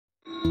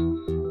Fall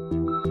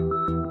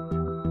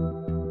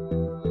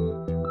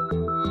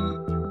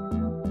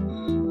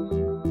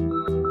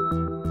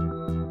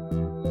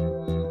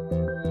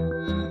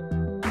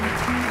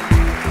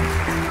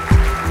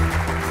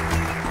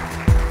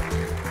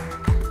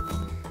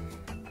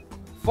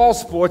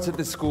sports at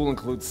this school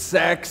include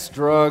sex,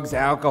 drugs,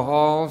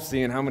 alcohol,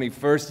 seeing how many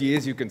first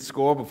years you can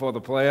score before the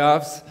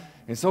playoffs.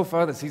 And so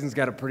far, the season's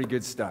got a pretty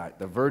good start.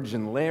 The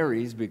Virgin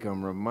Larry's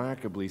become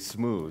remarkably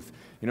smooth.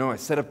 You know, I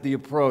set up the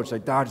approach, I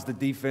dodge the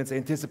defense, I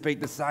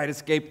anticipate the side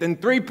escape, then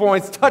 3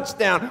 points,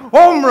 touchdown,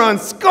 home run,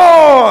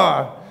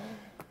 score!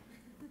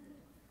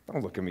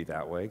 Don't look at me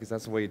that way, because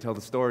that's the way you tell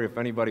the story if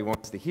anybody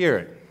wants to hear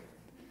it.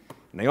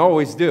 And they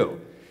always do.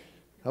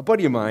 A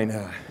buddy of mine,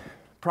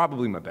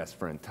 probably my best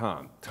friend,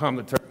 Tom. Tom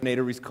the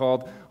Terminator, he's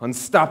called,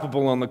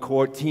 unstoppable on the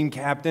court, team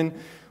captain.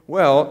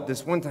 Well,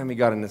 this one time he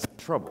got into some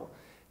trouble.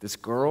 This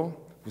girl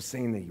was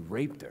saying that he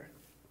raped her.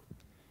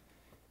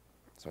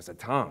 So I said,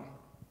 Tom,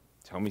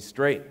 tell me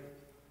straight.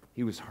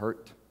 He was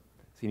hurt.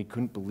 See, he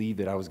couldn't believe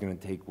that I was going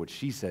to take what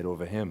she said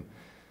over him.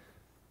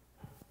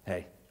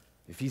 Hey,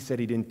 if he said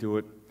he didn't do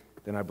it,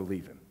 then I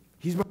believe him.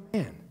 He's my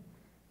man.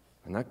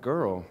 And that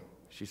girl,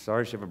 she's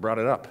sorry she ever brought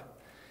it up.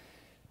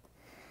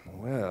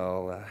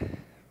 Well, a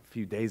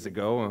few days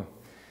ago,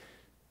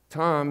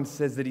 Tom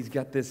says that he's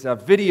got this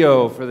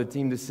video for the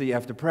team to see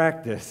after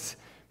practice.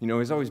 You know,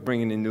 he's always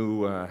bringing in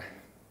new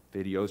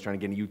videos, trying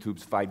to get in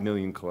YouTube's 5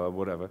 million club,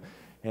 whatever.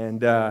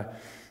 And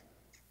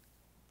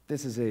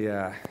this is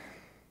okay,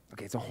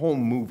 it's a whole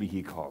movie,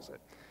 he calls it.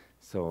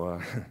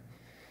 So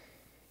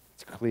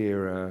it's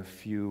clear a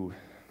few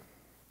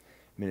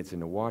minutes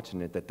into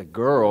watching it that the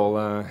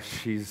girl,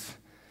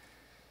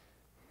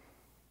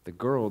 the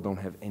girl don't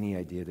have any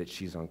idea that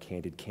she's on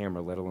candid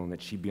camera, let alone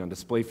that she'd be on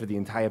display for the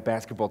entire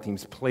basketball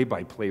team's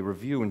play-by-play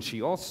review. And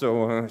she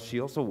also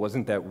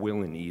wasn't that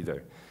willing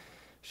either.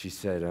 She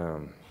said,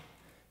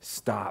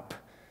 stop,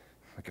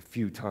 like a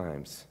few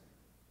times.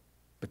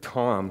 But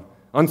Tom,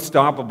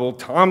 unstoppable,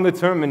 Tom the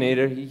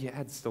Terminator, he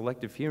had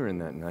selective hearing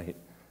that night.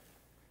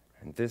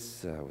 And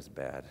this was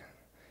bad.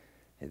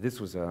 This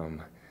was a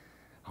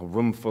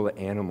room full of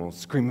animals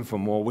screaming for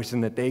more,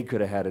 wishing that they could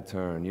have had a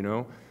turn, you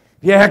know?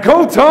 Yeah,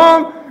 go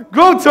Tom!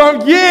 Go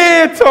Tom!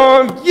 Yeah,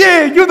 Tom!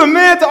 Yeah, you the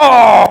man!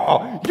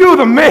 Oh, you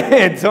the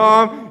man,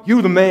 Tom!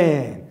 You the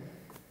man!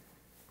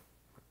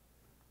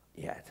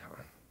 Yeah, Tom.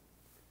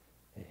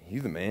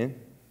 You the man.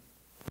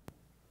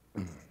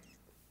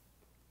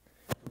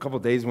 A couple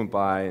days went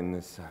by, and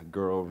this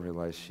girl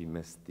realized she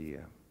missed the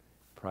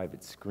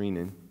private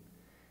screening.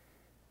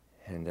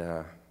 And,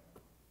 you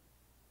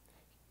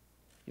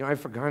know, I'd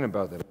forgotten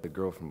about that, the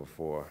girl from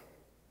before.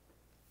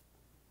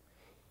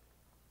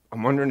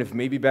 I'm wondering if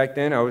maybe back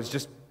then I was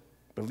just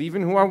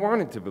believing who I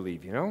wanted to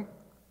believe, you know?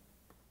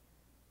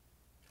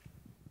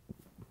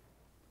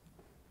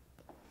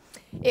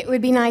 It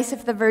would be nice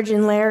if the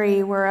Virgin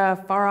Larry were a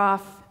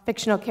far-off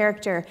fictional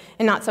character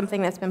and not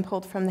something that's been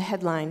pulled from the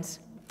headlines.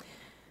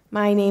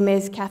 My name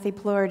is Cathy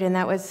Plourde, and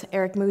that was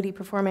Eric Moody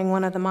performing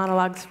one of the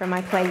monologues from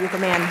my play, Youth the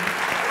Man.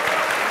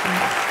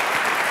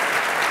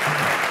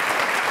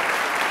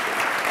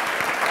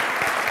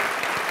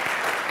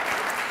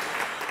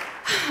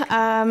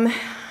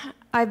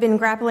 I've been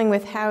grappling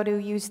with how to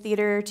use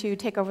theater to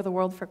take over the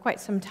world for quite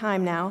some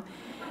time now.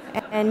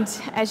 And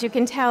as you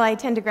can tell, I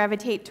tend to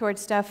gravitate towards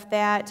stuff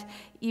that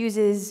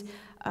uses,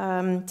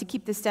 to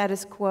keep the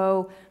status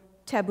quo,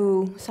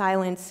 taboo,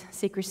 silence,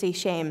 secrecy,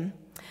 shame.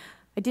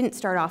 I didn't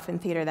start off in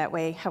theater that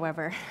way,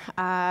 however.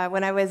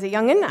 When I was a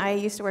youngin', I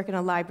used to work in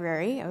a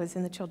library. I was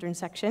in the children's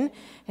section.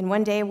 And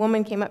one day, a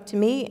woman came up to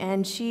me,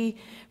 and she,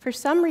 for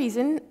some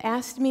reason,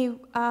 asked me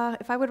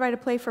if I would write a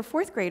play for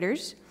fourth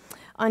graders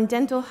on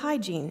dental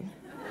hygiene.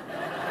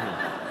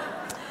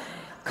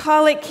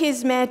 Call it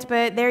kismet,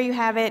 but there you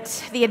have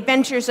it. The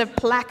Adventures of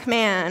Plaque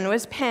Man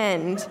was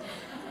penned.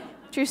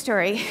 True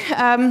story.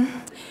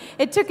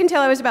 It took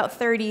until I was about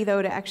 30,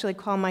 though, to actually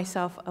call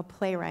myself a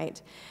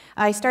playwright.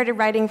 I started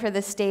writing for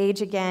the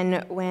stage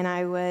again when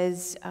I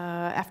was,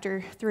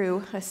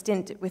 through a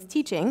stint with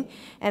teaching,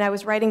 and I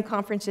was writing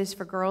conferences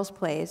for girls'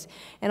 plays,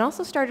 and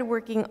also started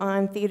working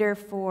on theater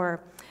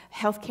for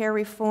healthcare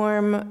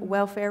reform,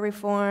 welfare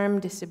reform,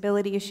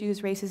 disability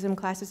issues, racism,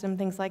 classism,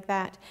 things like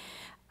that.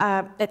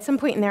 At some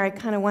point in there, I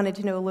kind of wanted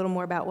to know a little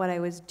more about what I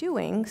was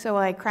doing, so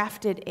I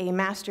crafted a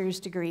master's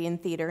degree in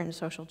theater and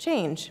social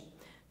change.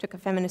 Took a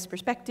feminist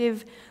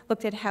perspective,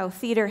 looked at how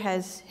theater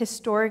has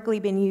historically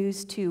been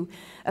used to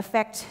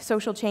affect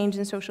social change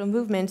and social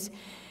movements,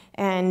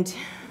 and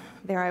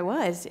there I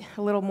was,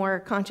 a little more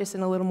conscious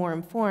and a little more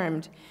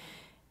informed.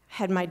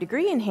 Had my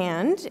degree in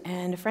hand,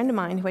 and a friend of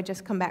mine who had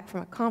just come back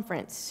from a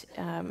conference,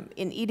 an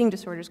eating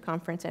disorders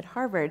conference at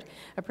Harvard,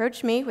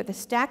 approached me with a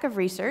stack of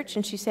research,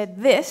 and she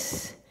said,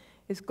 "This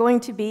is going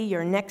to be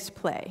your next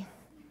play."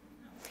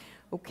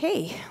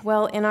 Okay,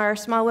 well, in our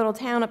small little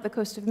town up the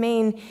coast of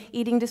Maine,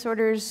 eating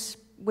disorders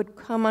would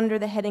come under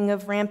the heading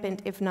of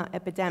rampant, if not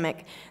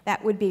epidemic.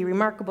 That would be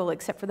remarkable,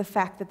 except for the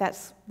fact that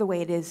that's the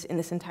way it is in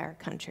this entire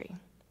country.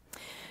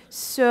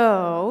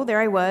 So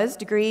there I was,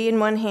 degree in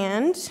one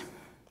hand,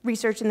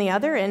 research in the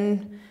other,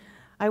 and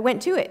I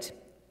went to it.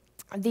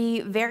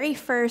 The very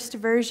first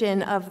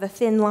version of The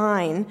Thin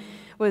Line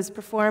was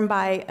performed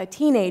by a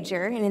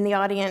teenager, and in the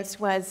audience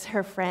was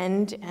her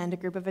friend and a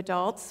group of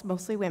adults,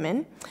 mostly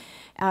women.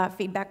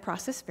 Feedback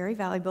process, very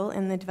valuable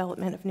in the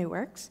development of new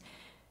works.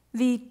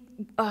 The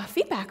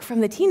feedback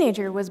from the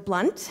teenager was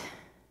blunt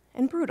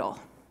and brutal.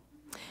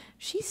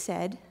 She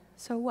said,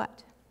 "So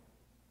what?"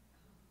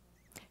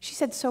 She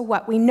said, "So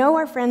what? We know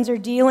our friends are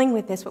dealing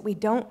with this. What we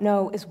don't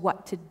know is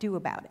what to do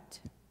about it."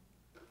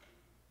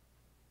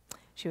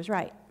 She was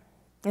right.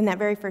 In that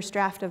very first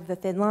draft of The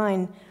Thin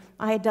Line,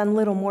 I had done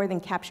little more than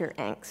capture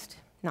angst.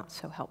 Not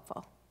so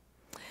helpful.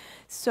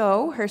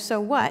 So, her "so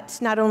what"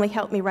 not only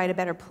helped me write a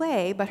better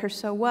play, but her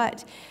 "so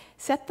what"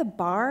 set the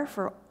bar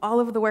for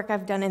all of the work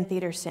I've done in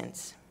theater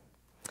since.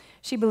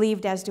 She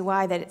believed, as do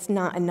I, that it's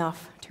not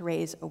enough to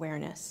raise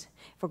awareness.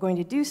 If we're going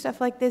to do stuff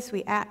like this,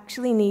 we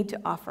actually need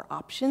to offer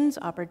options,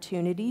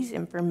 opportunities,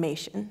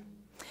 information.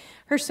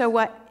 Her "so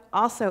what"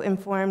 also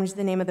informed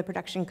the name of the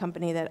production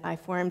company that I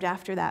formed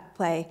after that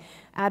play,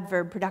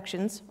 Verb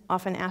Productions,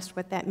 often asked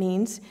what that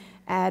means.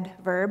 Add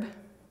verb,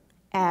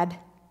 add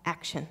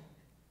action.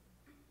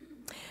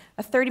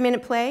 A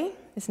 30-minute play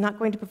is not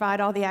going to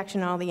provide all the action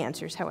and all the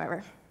answers,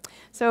 however.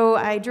 So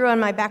I drew on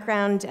my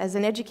background as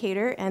an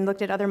educator and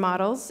looked at other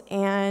models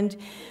and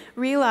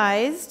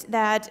realized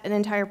that an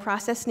entire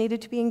process needed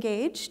to be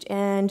engaged,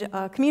 and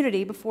a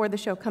community, before the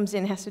show comes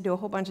in, has to do a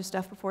whole bunch of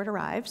stuff before it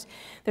arrives.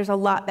 There's a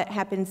lot that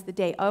happens the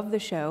day of the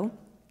show,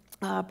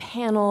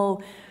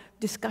 panel,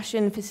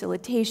 discussion,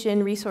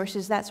 facilitation,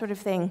 resources, that sort of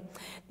thing.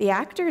 The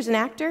actor is an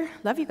actor,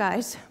 love you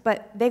guys,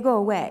 but they go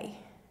away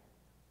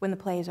when the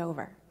play is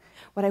over.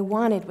 What I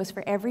wanted was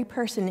for every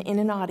person in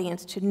an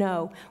audience to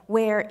know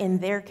where in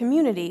their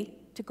community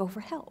to go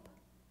for help.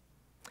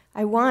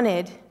 I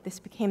wanted, this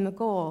became the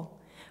goal,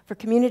 for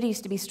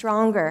communities to be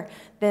stronger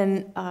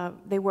than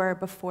they were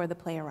before the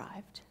play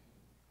arrived.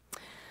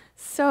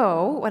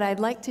 So what I'd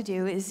like to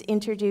do is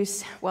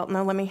introduce, well,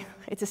 no,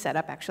 it's a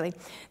setup actually.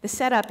 The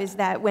setup is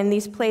that when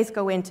these plays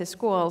go into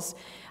schools,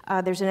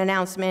 there's an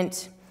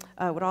announcement,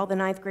 would all the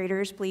ninth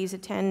graders please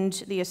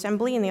attend the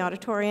assembly in the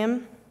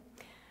auditorium?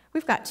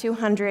 We've got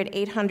 200,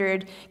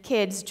 800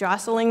 kids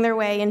jostling their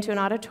way into an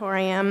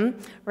auditorium,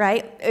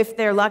 right? If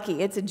they're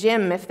lucky, it's a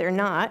gym if they're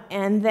not,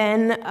 and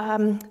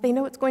then they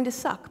know it's going to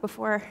suck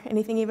before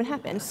anything even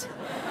happens.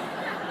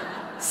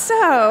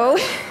 So,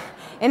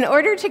 in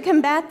order to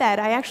combat that,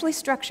 I actually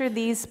structured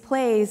these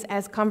plays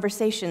as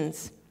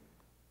conversations,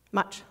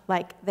 much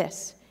like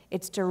this.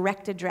 It's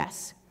direct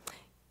address.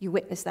 You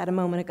witnessed that a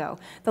moment ago.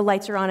 The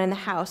lights are on in the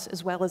house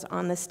as well as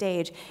on the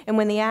stage. And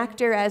when the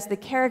actor, as the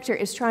character,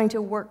 is trying to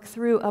work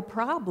through a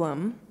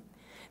problem,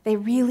 they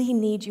really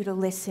need you to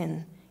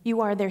listen.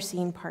 You are their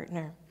scene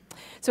partner.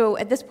 So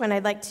at this point,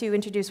 I'd like to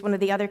introduce one of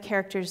the other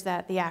characters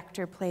that the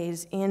actor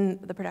plays in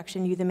the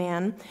production, You the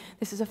Man.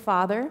 This is a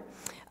father.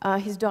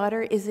 His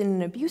daughter is in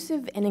an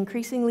abusive and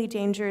increasingly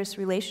dangerous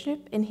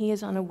relationship, and he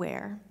is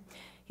unaware.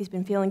 He's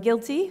been feeling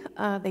guilty.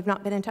 They've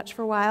not been in touch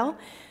for a while.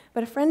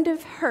 But a friend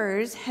of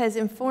hers has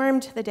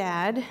informed the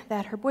dad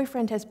that her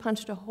boyfriend has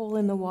punched a hole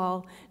in the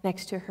wall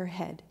next to her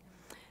head.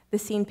 The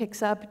scene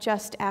picks up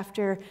just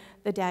after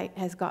the dad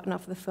has gotten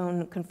off the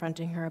phone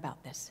confronting her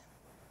about this.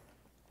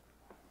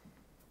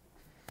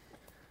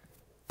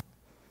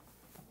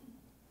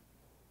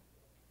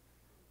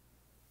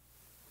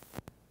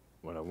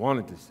 What I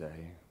wanted to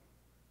say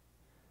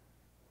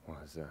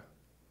was,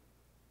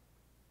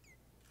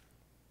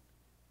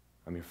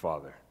 I'm your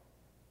father.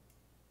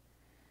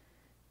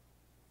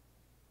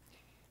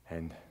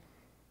 And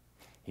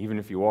even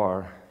if you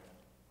are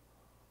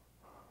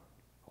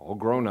all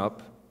grown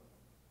up,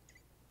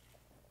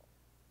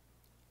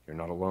 you're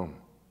not alone.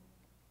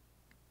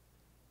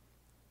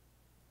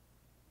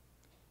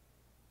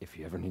 If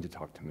you ever need to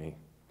talk to me,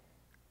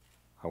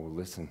 I will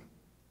listen.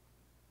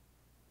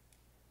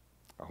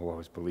 I will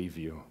always believe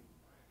you.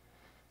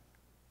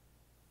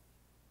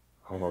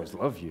 I will always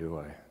love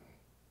you.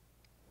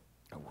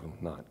 I will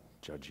not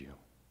judge you.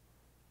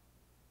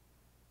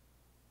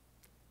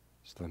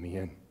 Just let me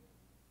in.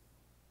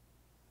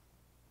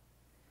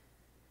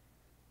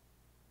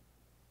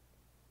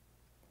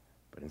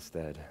 But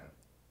instead,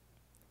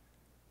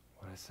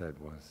 what I said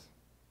was,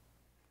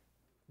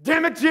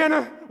 "Damn it,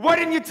 Jenna! Why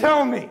didn't you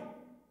tell me?"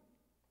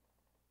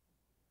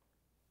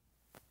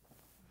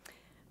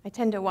 I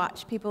tend to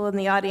watch people in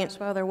the audience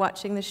while they're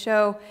watching the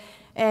show,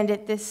 and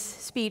at this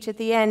speech at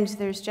the end,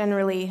 there's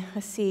generally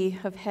a sea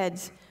of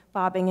heads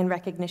bobbing in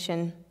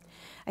recognition.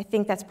 I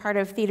think that's part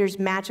of theater's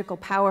magical,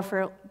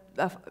 powerful,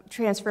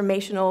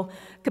 transformational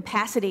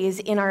capacities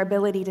in our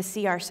ability to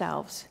see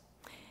ourselves,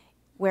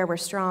 where we're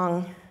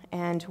strong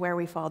and where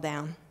we fall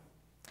down.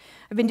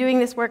 I've been doing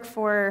this work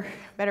for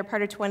the better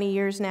part of 20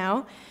 years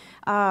now.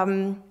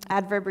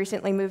 Verb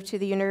recently moved to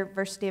the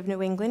University of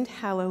New England,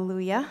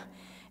 hallelujah.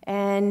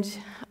 And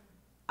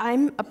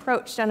I'm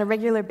approached on a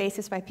regular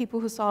basis by people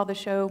who saw the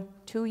show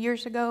 2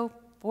 years ago,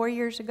 4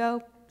 years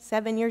ago,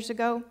 7 years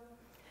ago.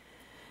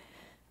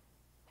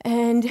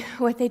 And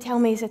what they tell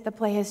me is that the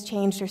play has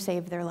changed or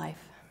saved their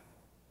life.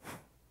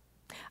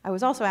 I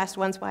was also asked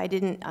once why I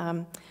didn't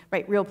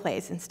write real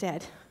plays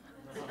instead.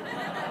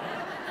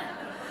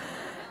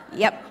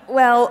 Yep.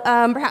 Well,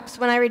 perhaps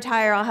when I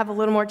retire, I'll have a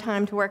little more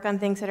time to work on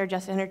things that are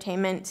just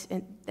entertainment.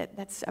 And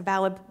that's a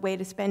valid way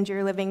to spend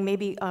your living.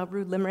 Maybe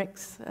rude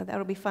limericks.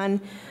 That'll be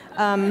fun.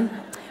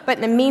 But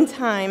in the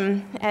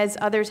meantime, as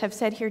others have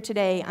said here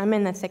today, I'm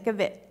in the thick of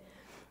it.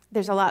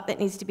 There's a lot that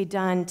needs to be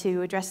done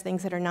to address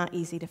things that are not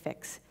easy to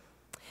fix.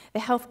 The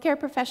healthcare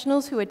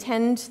professionals who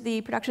attend the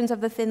productions of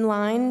The Thin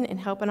Line and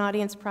help an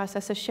audience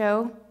process a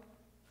show,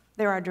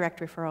 there are direct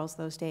referrals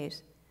those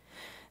days.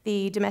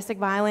 The domestic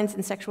violence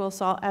and sexual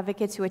assault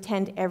advocates who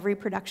attend every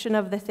production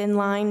of The Thin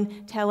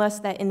Line tell us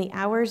that in the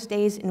hours,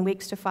 days, and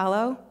weeks to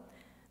follow,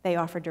 they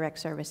offer direct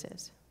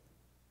services.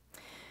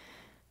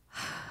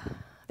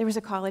 There was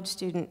a college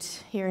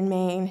student here in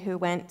Maine who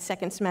went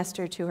second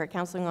semester to her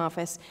counseling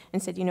office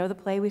and said, "You know the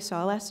play we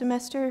saw last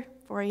semester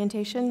for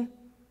orientation?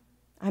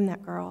 I'm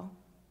that girl."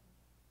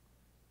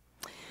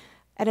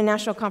 At a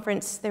national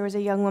conference, there was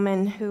a young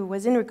woman who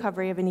was in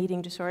recovery of an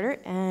eating disorder,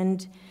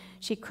 and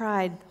she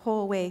cried the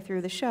whole way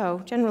through the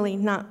show. Generally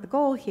not the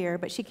goal here,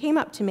 but she came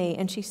up to me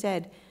and she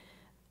said,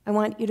 "I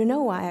want you to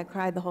know why I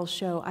cried the whole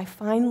show. I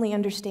finally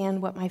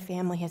understand what my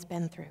family has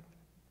been through."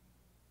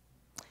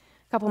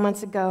 A couple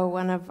months ago,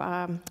 one of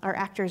our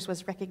actors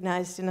was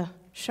recognized in a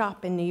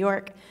shop in New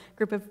York. A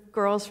group of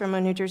girls from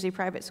a New Jersey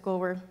private school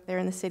were there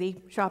in the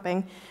city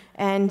shopping,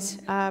 and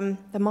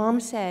the mom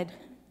said,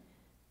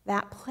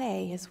 "That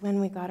play is when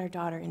we got our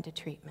daughter into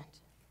treatment."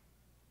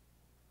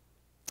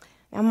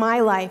 Now, my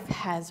life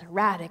has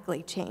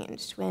radically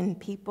changed when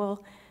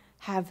people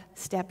have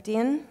stepped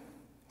in,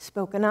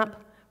 spoken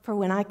up for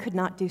when I could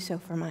not do so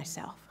for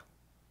myself,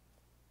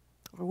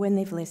 or when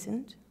they've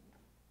listened,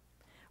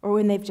 or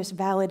when they've just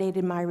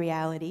validated my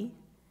reality,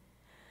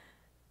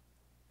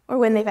 or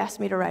when they've asked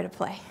me to write a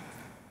play.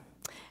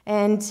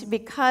 And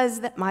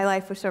because my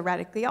life was so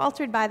radically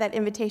altered by that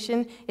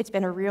invitation, it's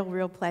been a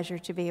real pleasure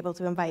to be able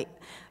to invite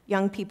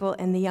young people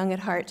and the young at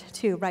heart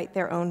to write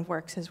their own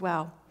works as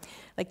well.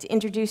 I'd like to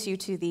introduce you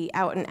to the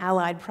Out and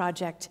Allied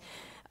project.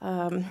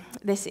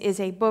 This is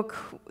a book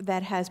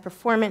that has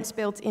performance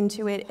built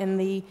into it, and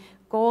the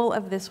goal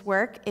of this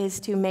work is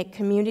to make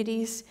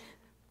communities,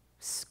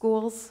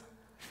 schools,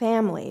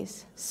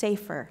 families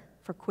safer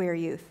for queer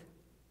youth.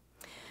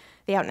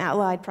 The Out and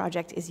Allied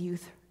project is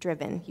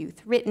youth-driven,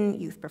 youth-written,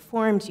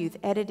 youth-performed,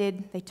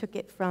 youth-edited. They took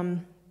it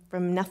from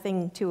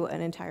nothing to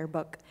an entire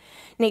book.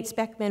 Nate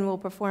Speckman will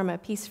perform a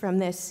piece from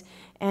this,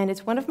 and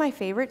it's one of my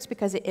favorites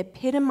because it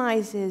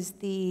epitomizes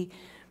the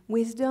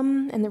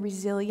wisdom and the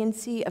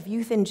resiliency of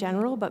youth in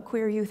general, but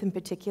queer youth in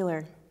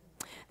particular.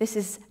 This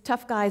is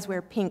Tough Guys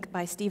Wear Pink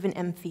by Stephen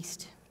M.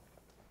 Feast.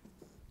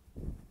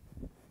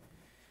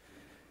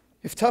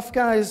 If tough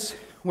guys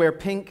wear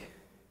pink,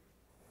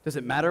 does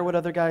it matter what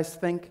other guys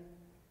think?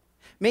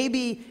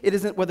 Maybe it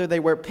isn't whether they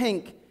wear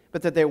pink,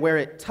 but that they wear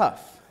it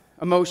tough.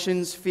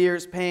 Emotions,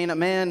 fears, pain. A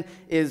man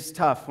is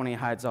tough when he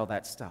hides all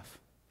that stuff.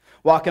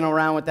 Walking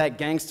around with that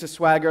gangsta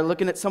swagger,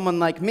 looking at someone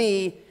like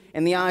me,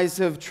 in the eyes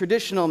of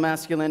traditional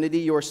masculinity,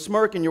 your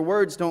smirk and your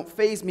words don't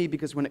faze me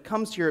because when it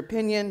comes to your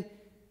opinion,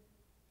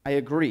 I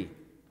agree.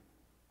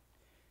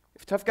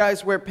 If tough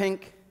guys wear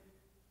pink,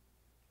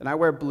 then I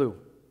wear blue.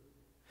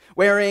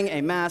 Wearing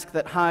a mask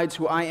that hides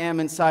who I am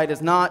inside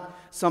is not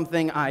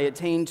something I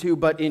attain to,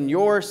 but in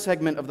your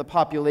segment of the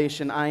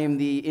population, I am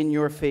the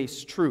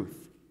in-your-face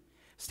truth.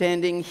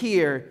 Standing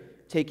here,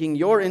 taking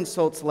your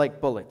insults like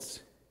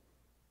bullets.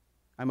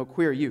 I'm a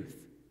queer youth.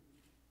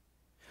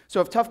 So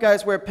if tough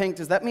guys wear pink,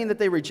 does that mean that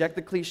they reject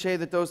the cliche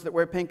that those that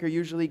wear pink are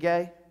usually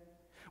gay?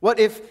 What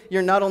if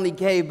you're not only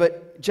gay,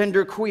 but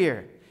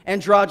genderqueer,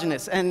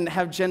 androgynous, and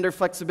have gender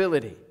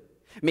flexibility?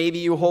 Maybe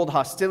you hold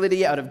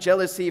hostility out of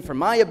jealousy for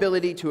my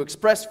ability to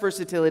express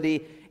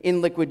versatility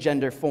in liquid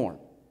gender form.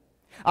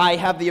 I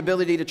have the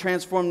ability to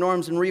transform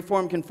norms and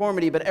reform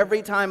conformity, but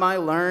every time I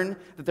learn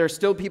that there are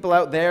still people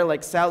out there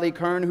like Sally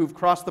Kern who've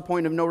crossed the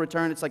point of no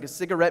return, it's like a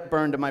cigarette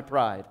burned to my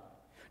pride.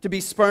 To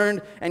be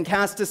spurned and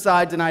cast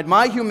aside, denied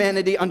my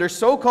humanity under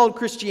so-called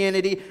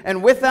Christianity,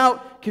 and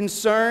without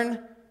concern,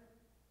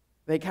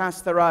 they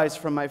cast their eyes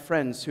from my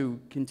friends who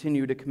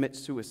continue to commit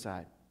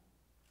suicide.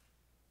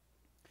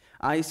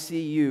 I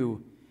see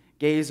you,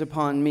 gaze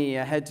upon me,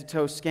 a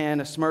head-to-toe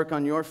scan, a smirk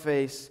on your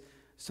face.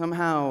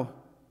 Somehow,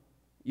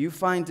 you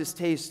find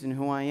distaste in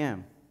who I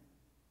am.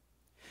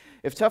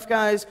 If tough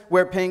guys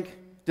wear pink,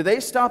 do they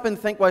stop and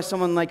think why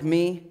someone like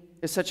me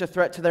is such a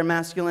threat to their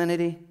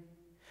masculinity?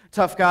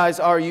 Tough guys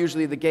are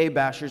usually the gay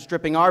bashers,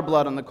 dripping our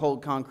blood on the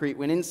cold concrete,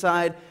 when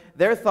inside,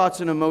 their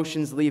thoughts and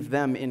emotions leave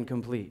them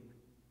incomplete.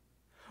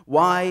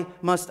 Why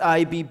must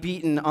I be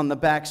beaten on the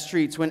back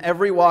streets when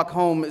every walk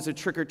home is a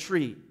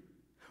trick-or-treat?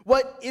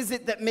 What is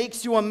it that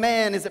makes you a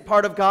man? Is it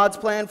part of God's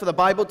plan for the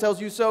Bible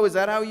tells you so? Is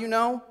that how you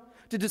know?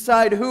 To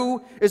decide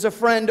who is a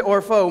friend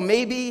or foe.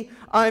 Maybe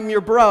I'm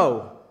your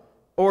bro,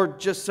 or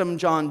just some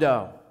John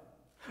Doe.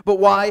 But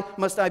why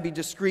must I be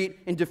discreet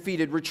and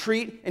defeated,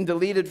 retreat and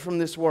deleted from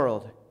this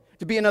world?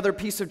 To be another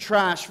piece of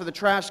trash for the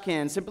trash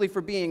can, simply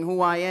for being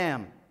who I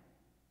am,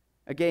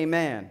 a gay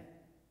man.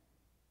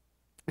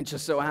 It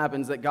just so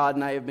happens that God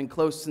and I have been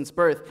close since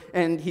birth,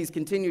 and He's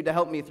continued to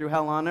help me through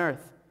hell on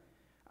earth.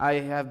 I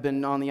have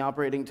been on the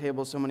operating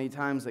table so many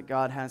times that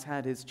God has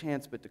had His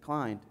chance but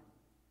declined.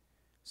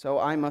 So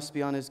I must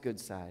be on His good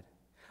side.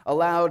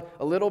 Allowed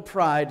a little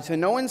pride to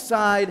know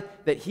inside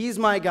that He's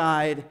my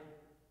guide,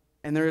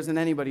 and there isn't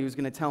anybody who's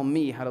going to tell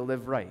me how to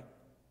live right.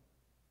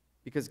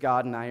 Because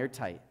God and I are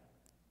tight.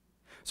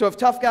 So if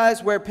tough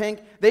guys wear pink,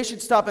 they should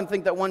stop and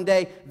think that one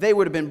day they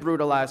would have been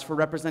brutalized for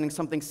representing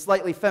something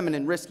slightly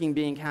feminine, risking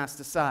being cast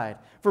aside,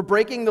 for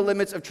breaking the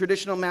limits of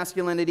traditional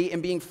masculinity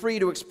and being free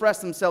to express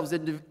themselves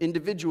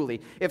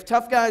individually. If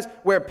tough guys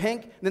wear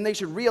pink, then they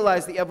should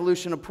realize the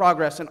evolution of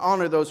progress and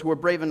honor those who are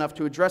brave enough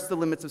to address the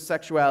limits of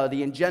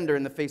sexuality and gender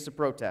in the face of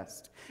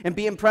protest, and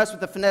be impressed with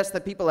the finesse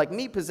that people like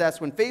me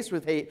possess when faced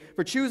with hate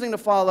for choosing to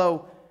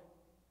follow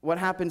what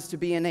happens to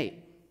be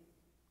innate.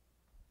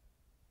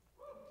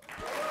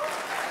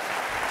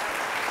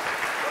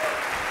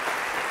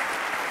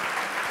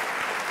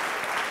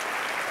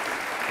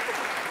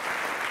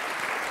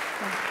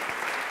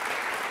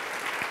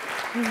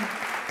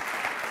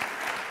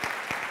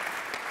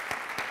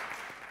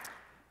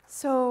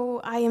 So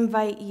I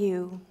invite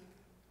you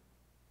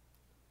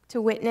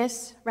to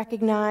witness,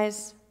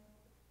 recognize,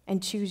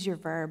 and choose your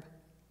verb.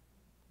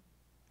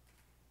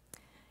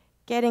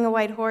 Getting a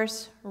white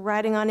horse,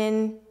 riding on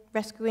in,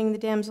 rescuing the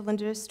damsel in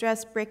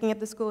distress, breaking up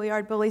the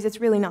schoolyard bullies, it's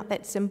really not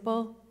that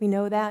simple. We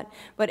know that.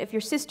 But if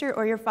your sister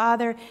or your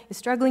father is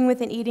struggling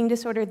with an eating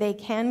disorder, they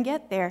can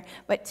get there.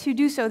 But to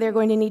do so, they're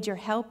going to need your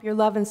help, your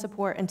love, and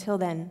support until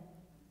then.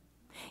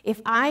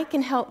 If I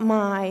can help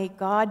my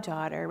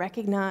goddaughter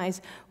recognize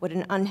what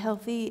an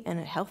unhealthy and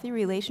a healthy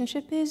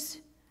relationship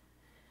is,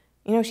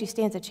 she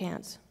stands a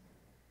chance.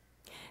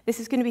 This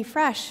is going to be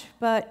fresh,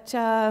 but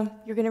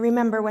you're going to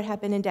remember what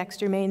happened in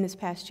Dexter, Maine this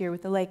past year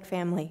with the Lake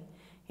family.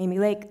 Amy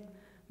Lake,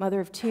 mother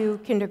of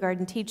 2,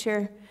 kindergarten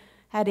teacher,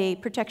 had a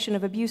protection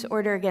of abuse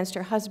order against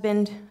her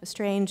husband,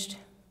 estranged.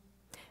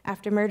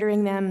 After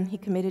murdering them, he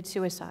committed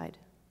suicide.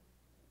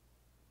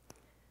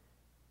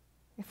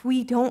 If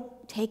we don't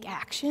take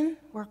action,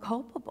 we're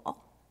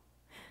culpable.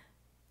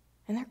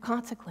 And there are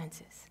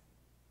consequences.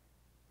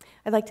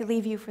 I'd like to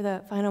leave you for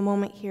the final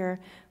moment here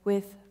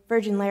with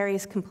Virgin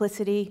Larry's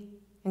complicity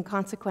and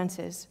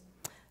consequences,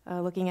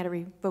 looking at a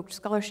revoked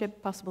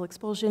scholarship, possible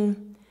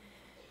expulsion.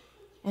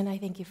 And I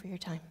thank you for your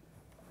time.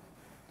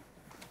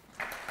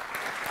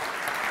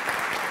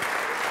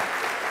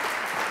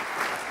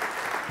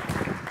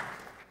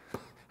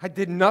 I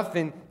did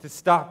nothing to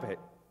stop it.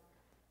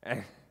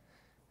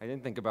 I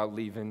didn't think about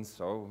leaving,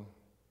 so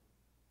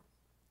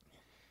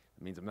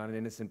it means I'm not an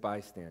innocent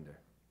bystander.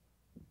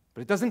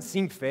 But it doesn't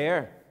seem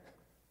fair.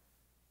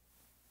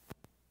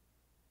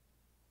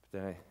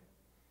 But then I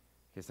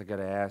guess I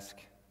gotta ask,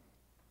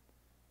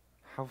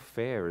 how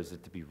fair is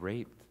it to be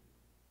raped?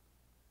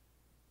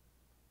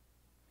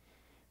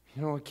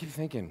 I keep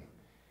thinking,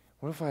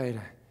 what if I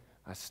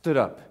stood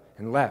up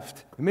and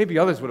left? And maybe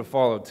others would have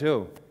followed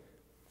too.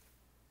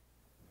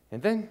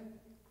 And then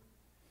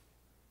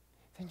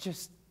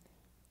just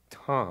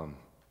Tom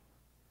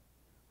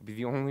would be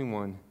the only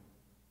one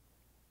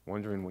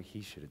wondering what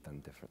he should have done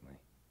differently.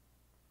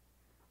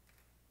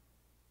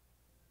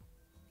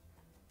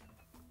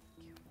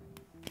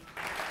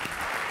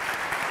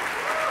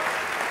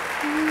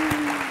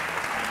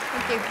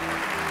 Thank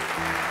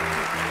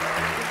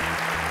you.